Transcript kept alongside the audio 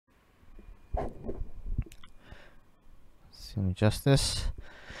Let me adjust this.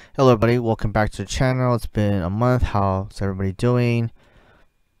 Hello everybody, welcome back to the channel. It's been a month. How's everybody doing?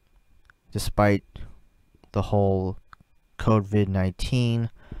 Despite the whole COVID-19,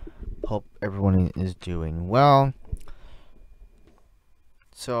 hope everyone is doing well.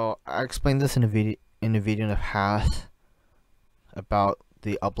 So I explained this in a video in the past about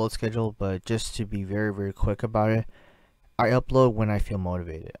the upload schedule, but just to be very quick about it, I upload when I feel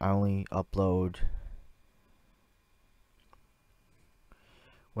motivated. I only upload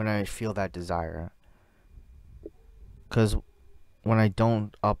when I feel that desire, because when I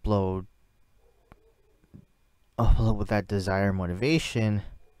don't upload with that desire motivation,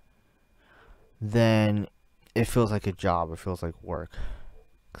 then it feels like a job. It feels like work,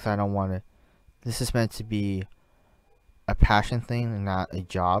 because I don't want to. This is meant to be a passion thing and not a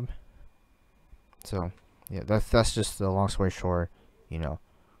job. So yeah, that's just the long story short. You know,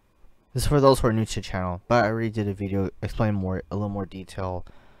 this is for those who are new to the channel, but I already did a video explaining a little more detail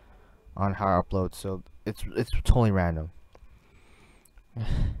on how I upload, so it's totally random.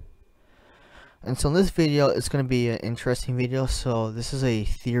 And so in this video, it's going to be an interesting video. So this is a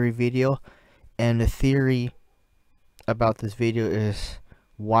theory video, and the theory about this video is,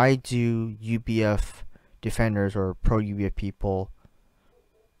 why do UBF defenders or pro UBF people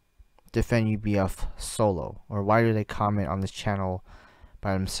defend UBF solo, or why do they comment on this channel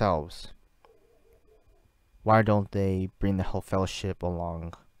by themselves? Why don't they bring the whole fellowship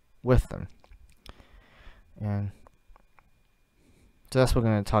along with them? And so that's what we're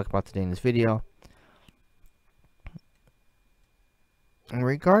going to talk about today in this video. And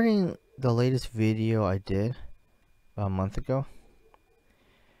regarding the latest video I did about a month ago,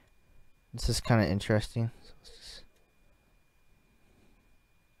 this is kind of interesting.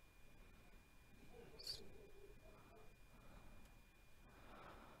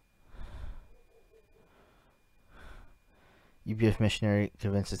 UBF missionary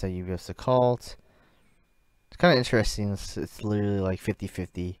convinces that UBF's a cult. It's kind of interesting. It's literally like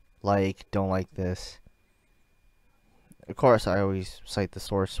 50-50. Like, don't like this. Of course, I always cite the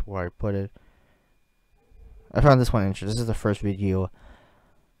source where I put it. I found this one interesting. This is the first video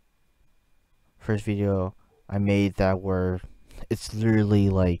I made that where it's literally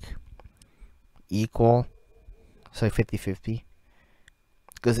like equal. It's like 50-50.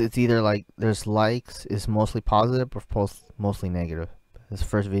 Because it's either like there's likes is mostly positive or mostly negative. This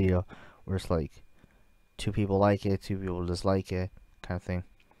first video where it's like 2 people like it, 2 people dislike it, kind of thing.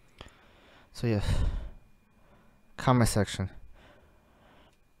 So yes, comment section.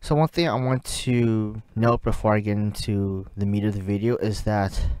 So one thing I want to note before I get into the meat of the video is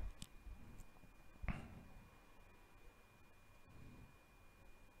that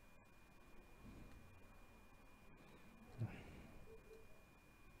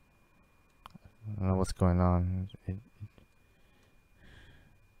I don't know what's going on.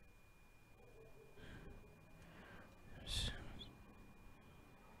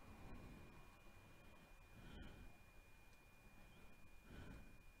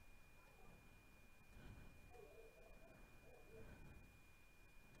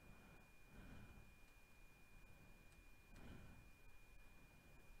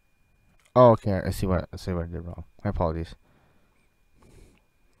 Oh, okay. I see what I did wrong. My apologies.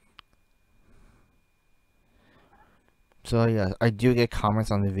 So yeah, I do get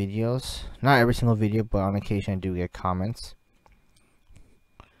comments on the videos. Not every single video, but on occasion I do get comments.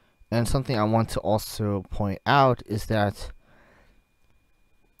 And something I want to also point out is that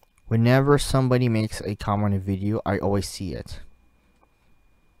whenever somebody makes a comment on a video, I always see it.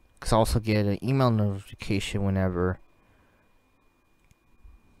 Because I also get an email notification whenever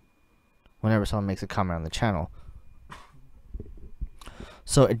someone makes a comment on the channel.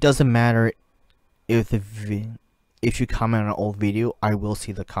 So it doesn't matter if you comment on an old video, I will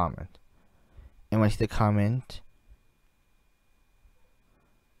see the comment. And when I see the comment,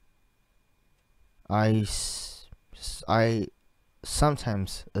 I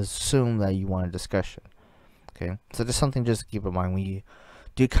sometimes assume that you want a discussion. Okay, so just something just to keep in mind when you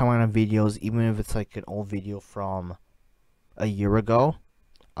do comment on videos, even if it's like an old video from a year ago,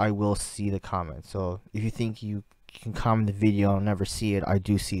 I will see the comment. So if you think you can comment the video and never see it, I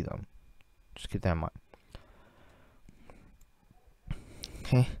do see them. Just keep that in mind.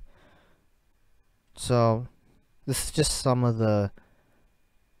 Okay, so this is just some of the.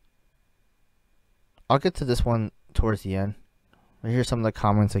 I'll get to this one towards the end. Here's some of the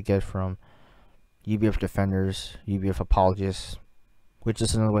comments I get from UBF defenders, UBF apologists, which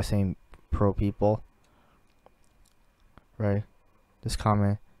is another way of saying pro people. Right? This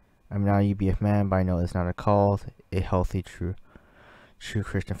comment: I'm not a UBF man, but I know it's not a cult. A healthy, true true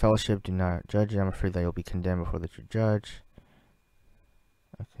Christian fellowship. Do not judge them. I'm afraid that you'll be condemned before the true judge.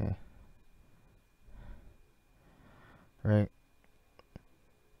 Okay. Right.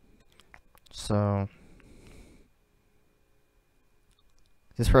 So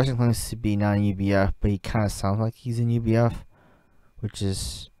this person claims to be not in UBF, but he kind of sounds like he's in UBF, which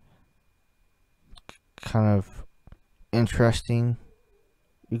is kind of interesting.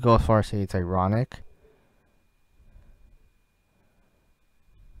 You go as far as say it's ironic.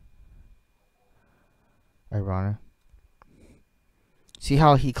 See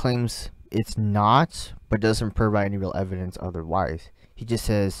how he claims it's not, but doesn't provide any real evidence otherwise. He just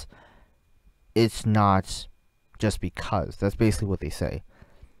says it's not just because. That's basically what they say.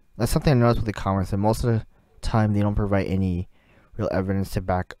 That's something I noticed with the comments, that most of the time they don't provide any real evidence to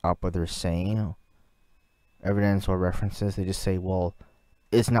back up what they're saying. Evidence or references. They just say, well,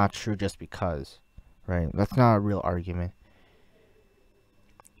 it's not true just because. Right? That's not a real argument.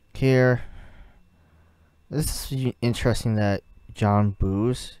 Here, this is interesting that John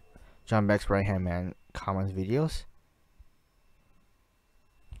Beck's right-hand man, comments videos,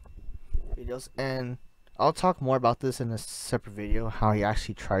 and I'll talk more about this in a separate video, how he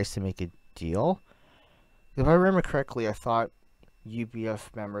actually tries to make a deal. If I remember correctly, I thought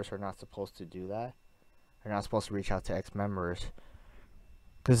UBF members are not supposed to do that. They're not supposed to reach out to ex-members.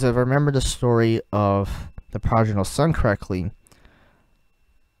 Because if I remember the story of the prodigal son correctly,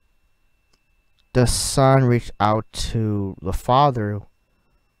 the son reached out to the father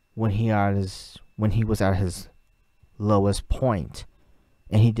when he was at his lowest point,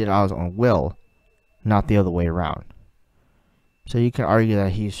 and he did it on his own will, not the other way around. So you can argue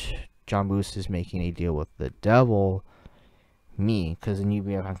that John Booth is making a deal with the devil, because in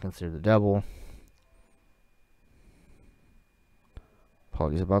UBF I'm considered the devil.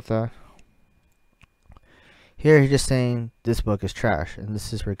 Apologies about that. Here he's just saying this book is trash, and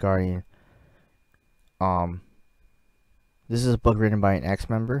this is regarding this is a book written by an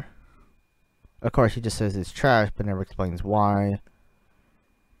ex-member. Of course, he just says it's trash, but never explains why.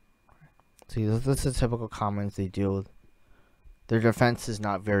 See, this is typical comments they deal with. Their defense is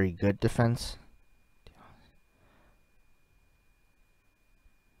not very good defense.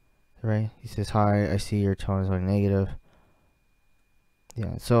 Right? He says, hi, I see your tone is very negative.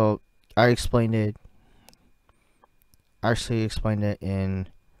 Yeah, so I explained it. I actually explained it in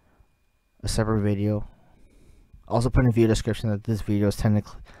a separate video. Also put in the video description that this video is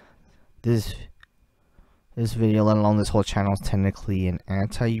technically this video, let alone this whole channel, is technically an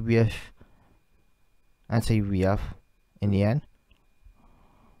anti-UBF in the end.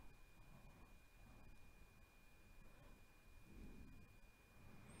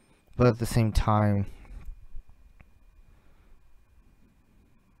 But at the same time,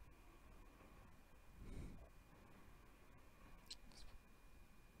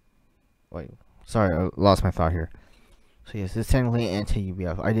 wait, sorry, I lost my thought here. So yes, it's technically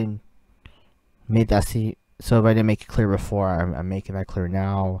anti-UBF. I didn't make that so if I didn't make it clear before, I'm making that clear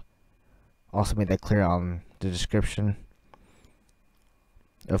now. Also made that clear on the description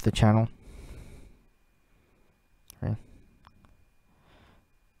of the channel. Right.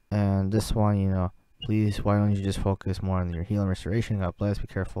 And this one, you know, please, why don't you just focus more on your healing restoration? God bless, be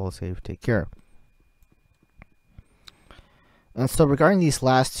careful, safe, take care. And so regarding these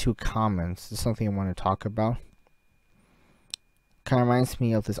last two comments, this is something I want to talk about. Kind of reminds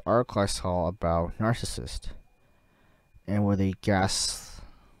me of this article I saw about narcissists, and where they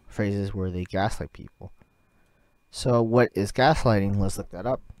phrases where they gaslight people. So what is gaslighting? Let's look that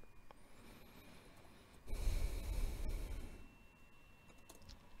up.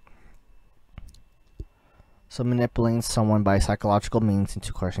 So manipulating someone by psychological means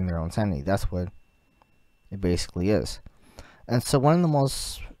into questioning their own sanity. That's what it basically is. And so one of the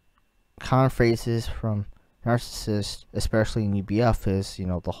most common phrases from narcissists, especially in UBF, is, you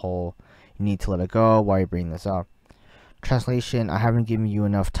know, the whole, you need to let it go, why are you bringing this up? Translation, I haven't given you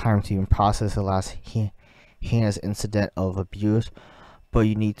enough time to even process the last heinous incident of abuse, but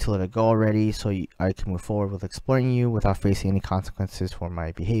you need to let it go already so I can move forward with exploring you without facing any consequences for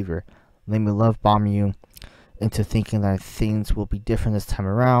my behavior. Let me love bomb you into thinking that things will be different this time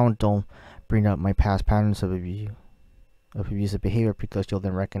around. Don't bring up my past patterns of abusive behavior, because you'll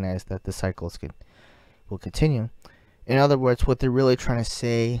then recognize that the cycles will continue. In other words, what they're really trying to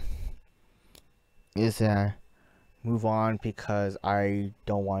say is that move on, because I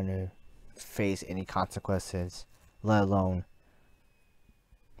don't want to face any consequences, let alone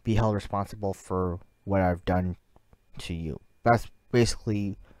be held responsible for what I've done to you. That's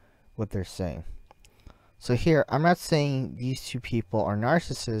basically what they're saying. So here, I'm not saying these two people are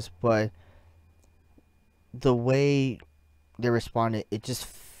narcissists, but the way they responded,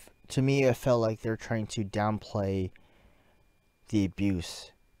 to me it felt like they're trying to downplay the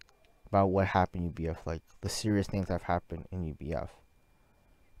abuse about what happened in UBF, like the serious things that have happened in UBF,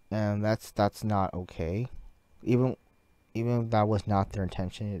 and that's not okay. Even if that was not their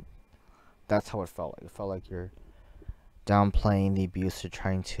intention, that's how it felt like. It felt like you're downplaying the abuse, or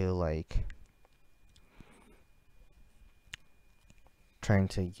trying to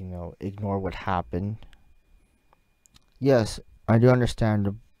ignore what happened. Yes, I do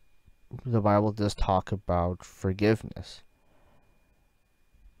understand the Bible does talk about forgiveness.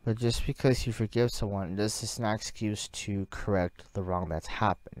 But just because you forgive someone, this is not an excuse to correct the wrong that's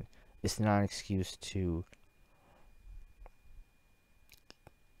happened. It's not an excuse to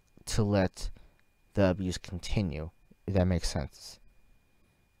let the abuse continue, if that makes sense.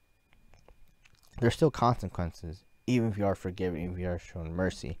 There's still consequences, even if you are forgiven, even if you are shown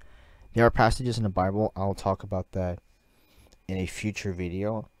mercy. There are passages in the Bible, I'll talk about that in a future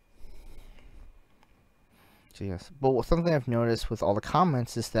video. So yes, but something I've noticed with all the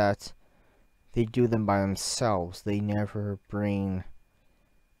comments is that they do them by themselves. They never bring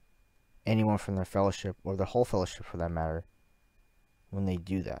anyone from their fellowship, or the whole fellowship for that matter, when they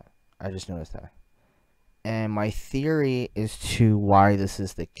do that. I just noticed that. And my theory as to why this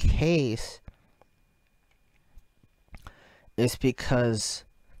is the case is because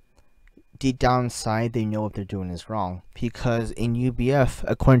deep down inside they know what they're doing is wrong. Because in UBF,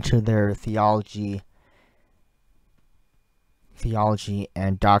 according to their theology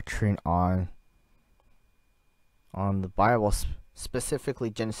and doctrine on the Bible,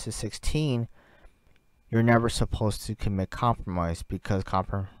 specifically Genesis 16, you're never supposed to commit compromise, because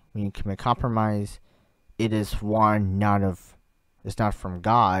when you commit compromise, it is it's not from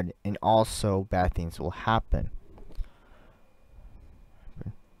God, and also bad things will happen.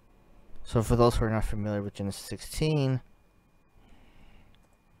 So for those who are not familiar with Genesis 16,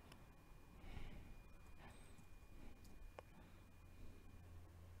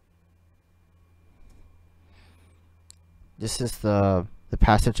 this is the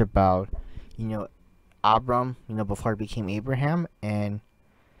passage about, Abram, before he became Abraham, and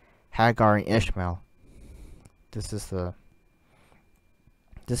Hagar and Ishmael. This is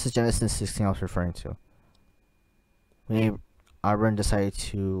Genesis 16 I was referring to. When Abram decided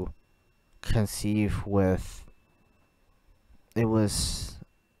to conceive with, it was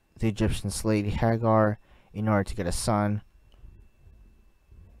the Egyptian lady Hagar, in order to get a son.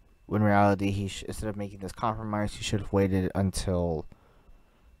 When in reality, instead of making this compromise, he should have waited until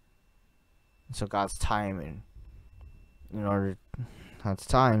God's time, and God's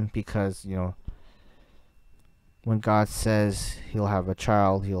time, because when God says he'll have a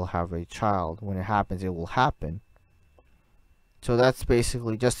child, he'll have a child. When it happens, it will happen. So that's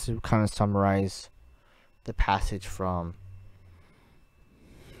basically just to kind of summarize the passage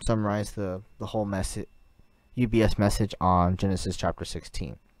the whole message, UBS message on Genesis chapter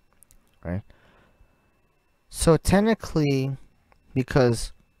 16. Right? So technically,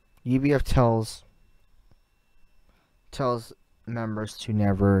 because UBF tells members to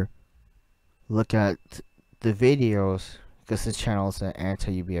never look at the videos, because this channel is an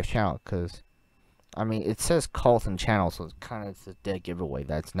anti-UBF channel, because it says cult and channel, so it's kind of a dead giveaway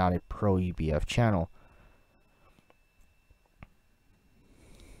that's not a pro-UBF channel.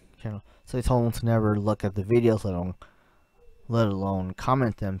 So they told them to never look at the videos, let alone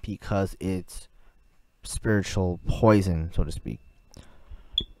comment them, because it's spiritual poison, so to speak.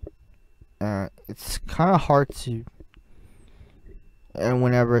 It's kind of hard to, and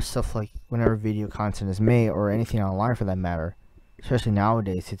whenever video content is made, or anything online for that matter, especially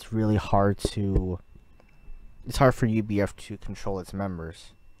nowadays, it's really hard for UBF to control its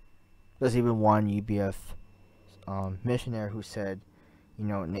members. There's even one UBF missionary who said, in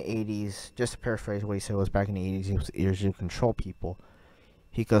the 80s, just to paraphrase what he said, was back in the 80s, it was easier to control people,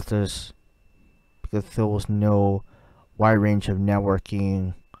 because there was no wide range of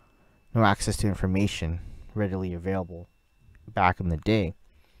networking, no access to information readily available back in the day,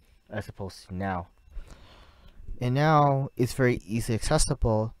 as opposed to now. And now it's very easily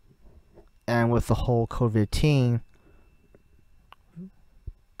accessible, and with the whole COVID-19,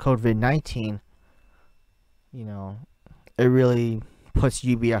 it really puts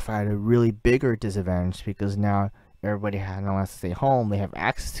UBF at a really bigger disadvantage, because now everybody has no has to stay home. They have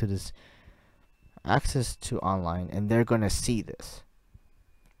access to online, and they're gonna see this,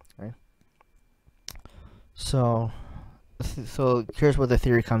 right? So here's where the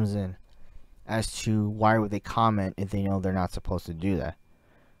theory comes in as to why would they comment if they know they're not supposed to do that.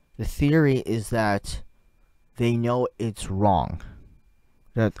 The theory is that they know it's wrong,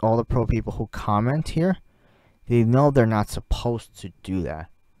 that all the pro people who comment here, They know they're not supposed to do that,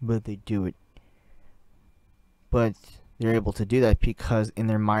 but they do it. But they're able to do that because in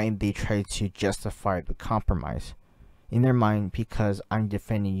their mind they try to justify the compromise. In their mind, because I'm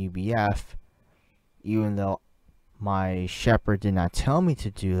defending UBF, even though my shepherd did not tell me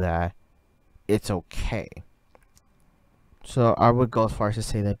to do that, it's okay. So I would go as far as to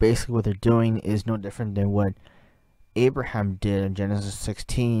say that basically what they're doing is no different than what Abraham did in Genesis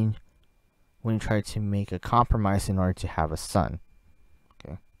 16 when he tried to make a compromise in order to have a son.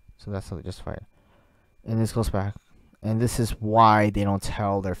 Okay, so that's how they justify it. And this goes back, and this is why they don't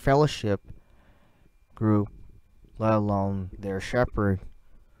tell their fellowship group, let alone their shepherd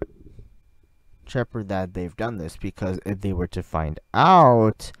that they've done this, because if they were to find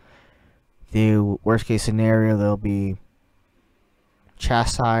out, the worst case scenario, they'll be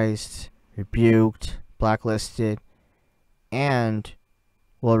chastised, rebuked, blacklisted, and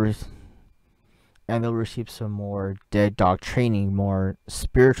they'll receive some more dead dog training, more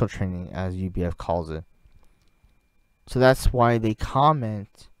spiritual training, as UBF calls it. So that's why they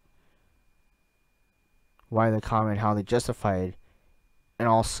comment. How they justify it, and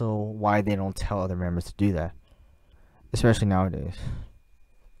also why they don't tell other members to do that, especially nowadays.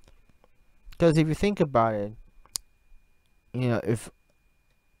 Because if you think about it, you know, if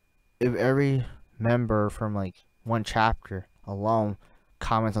every member from like one chapter alone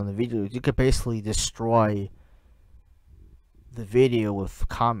comments on the video, you could basically destroy the video with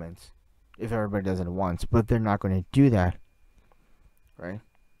comments if everybody does it at once. But they're not going to do that, right?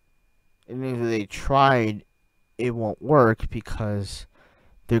 And if they tried, it won't work, because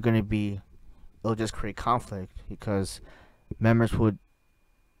it'll just create conflict, because members would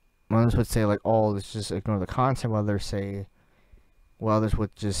say like, oh, let's just ignore the content, while others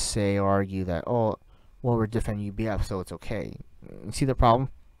would just say or argue that, oh, well, we're defending UBF, so it's okay. You see the problem?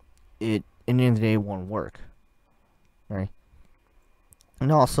 In the end of the day, it won't work, right?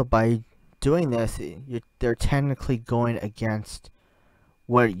 And also, by doing this, they're technically going against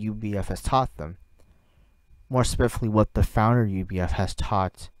what UBF has taught them. More specifically, what the founder UBF has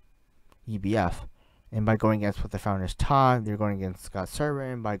taught UBF. And by going against what the founders taught, they're going against God's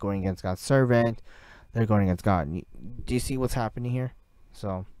servant. By going against God's servant, they're going against God. Do you see what's happening here?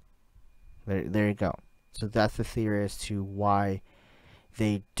 So, there you go. So that's the theory as to why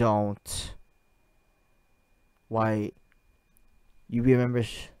UBF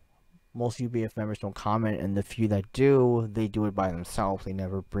members, most UBF members don't comment, and the few that do, they do it by themselves. They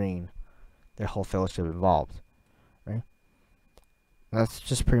never bring their whole fellowship involved, right? That's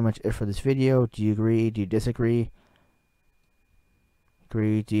just pretty much it for this video. Do you agree? Do you disagree?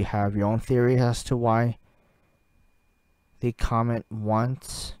 Do you have your own theory as to why they comment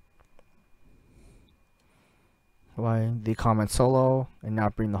once? Why they comment solo and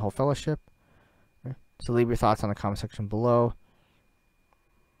not bring the whole fellowship? Right? So leave your thoughts in the comment section below.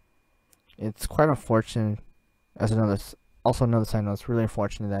 It's quite unfortunate, another side note, it's really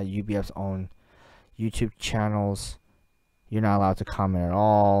unfortunate that UBF's own YouTube channels, you're not allowed to comment at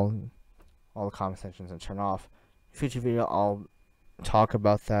all. All the comment sections are turned off. Future video, I'll talk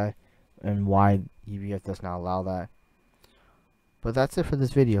about that and why UBF does not allow that. But that's it for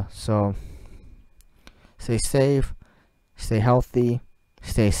this video. So stay safe, stay healthy,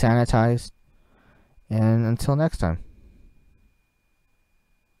 stay sanitized, and until next time.